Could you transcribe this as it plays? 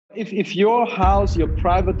If your house, your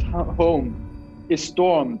private home is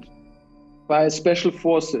stormed by special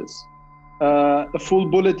forces, a full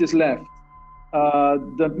bullet is left,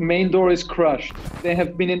 the main door is crushed, they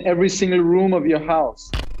have been in every single room of your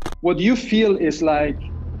house, what you feel is like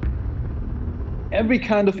every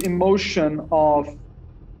kind of emotion of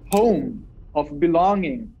home, of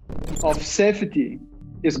belonging, of safety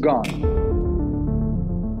is gone.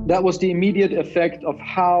 That was the immediate effect of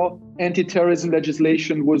how anti-terrorism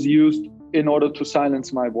legislation was used in order to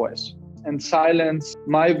silence my voice and silence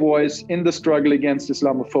my voice in the struggle against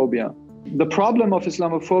Islamophobia. The problem of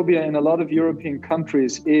Islamophobia in a lot of European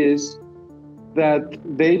countries is that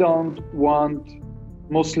they don't want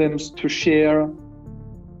Muslims to share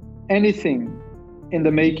anything in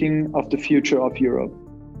the making of the future of Europe.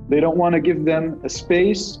 They don't want to give them a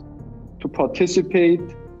space to participate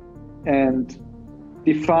and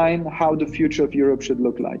define how the future of Europe should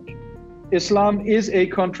look like. Islam is a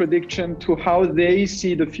contradiction to how they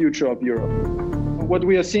see the future of Europe. What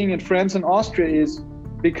we are seeing in France and Austria is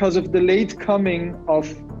because of the late coming of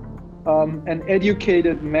an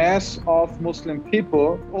educated mass of Muslim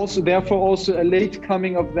people, therefore also a late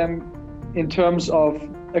coming of them in terms of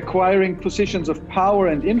acquiring positions of power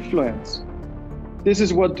and influence. This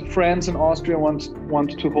is what France and Austria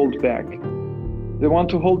want to hold back. They want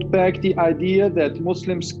to hold back the idea that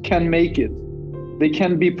Muslims can make it. They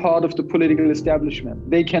can be part of the political establishment.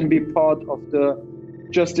 They can be part of the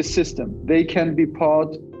justice system. They can be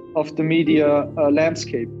part of the media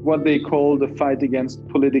landscape, what they call the fight against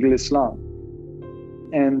political Islam.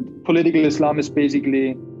 And political Islam is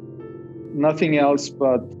basically nothing else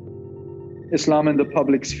but Islam in the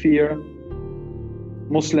public sphere,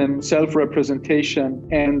 Muslim self-representation,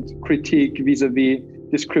 and critique vis-a-vis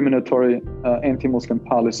discriminatory anti-Muslim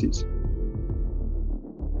policies.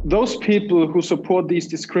 Those people who support these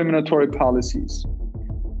discriminatory policies,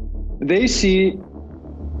 they see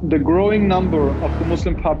the growing number of the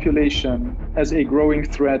Muslim population as a growing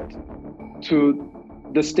threat to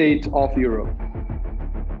the state of Europe.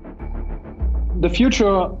 The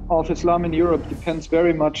future of Islam in Europe depends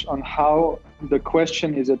very much on how the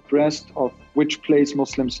question is addressed of which place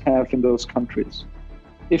Muslims have in those countries.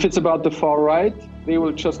 If it's about the far right, they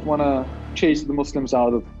will just want to chase the Muslims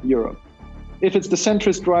out of Europe. If it's the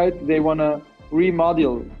centrist right, they want to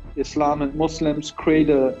remodel Islam and Muslims, create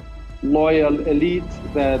a loyal elite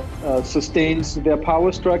that sustains their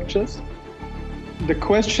power structures. The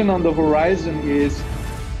question on the horizon is,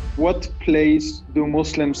 what place do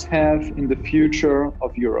Muslims have in the future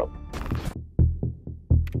of Europe?